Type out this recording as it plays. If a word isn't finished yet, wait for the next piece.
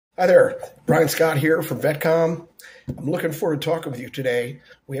Hi there, Bryan Scott here from VetCom. I'm looking forward to talking with you today.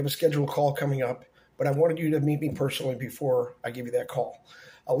 We have a scheduled call coming up, but I wanted you to meet me personally before I give you that call.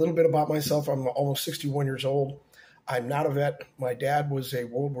 A little bit about myself. I'm almost 61 years old. I'm not a vet. My dad was a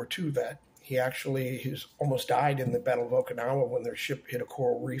World War II vet. He's almost died in the Battle of Okinawa when their ship hit a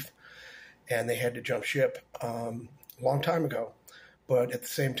coral reef and they had to jump ship a long time ago. But at the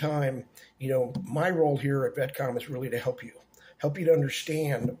same time, my role here at VetCom is really to help you to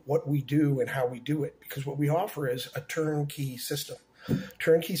understand what we do and how we do it, because what we offer is a turnkey system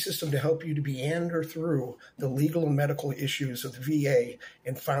to help you to meander through the legal and medical issues of the VA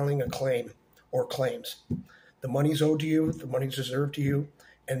in filing a claim or claims. The money's owed to you, the money's reserved to you,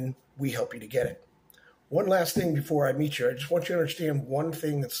 and we help you to get it. One last thing before I meet you, I just want you to understand one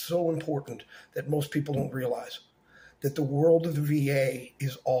thing that's so important that most people don't realize, that the world of the VA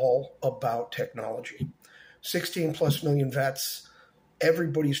is all about technology. 16 plus million vets,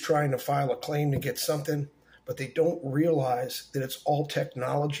 everybody's trying to file a claim to get something, but they don't realize that it's all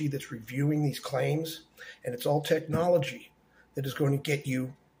technology that's reviewing these claims, and it's all technology that is going to get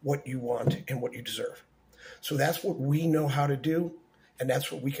you what you want and what you deserve. So that's what we know how to do, and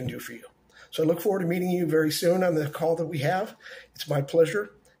that's what we can do for you. So I look forward to meeting you very soon on the call that we have. It's my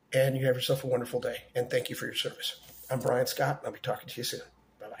pleasure, and you have yourself a wonderful day, and thank you for your service. I'm Bryan Scott, and I'll be talking to you soon.